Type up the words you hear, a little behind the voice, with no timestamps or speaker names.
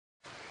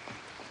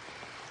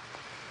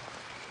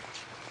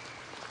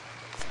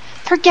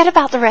Forget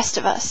about the rest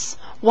of us.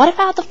 What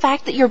about the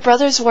fact that your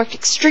brothers worked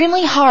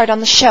extremely hard on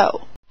the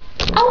show?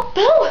 Oh,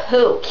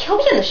 boo-hoo. He'll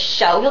be on the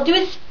show. He'll do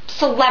his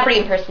celebrity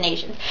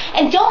impersonations.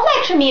 And don't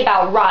lecture me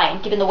about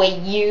Ryan, given the way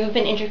you've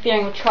been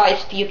interfering with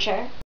Troy's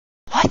future.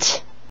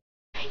 What?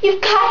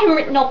 You've got him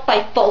written up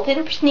by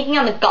Fulton for sneaking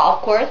on the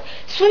golf course,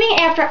 swimming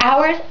after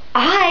hours.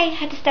 I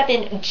had to step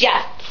in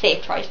just to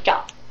save Troy's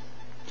job.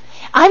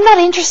 I'm not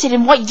interested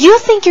in what you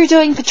think you're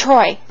doing for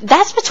Troy.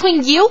 That's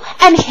between you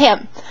and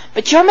him.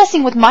 But you're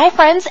messing with my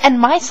friends and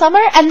my summer,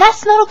 and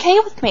that's not okay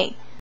with me.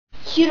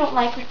 You don't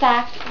like the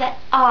fact that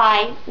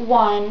I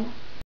won.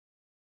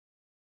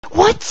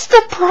 What's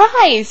the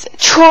prize?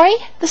 Troy?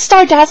 The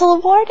Star Dazzle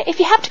Award? If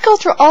you have to go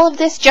through all of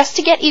this just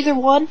to get either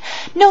one,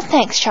 no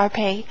thanks,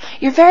 Sharpay.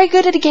 You're very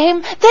good at a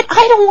game that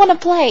I don't want to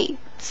play.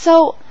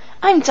 So,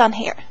 I'm done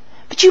here.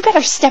 But you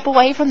better step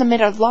away from the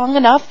mirror long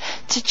enough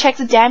to check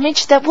the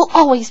damage that will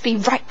always be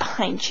right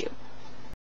behind you.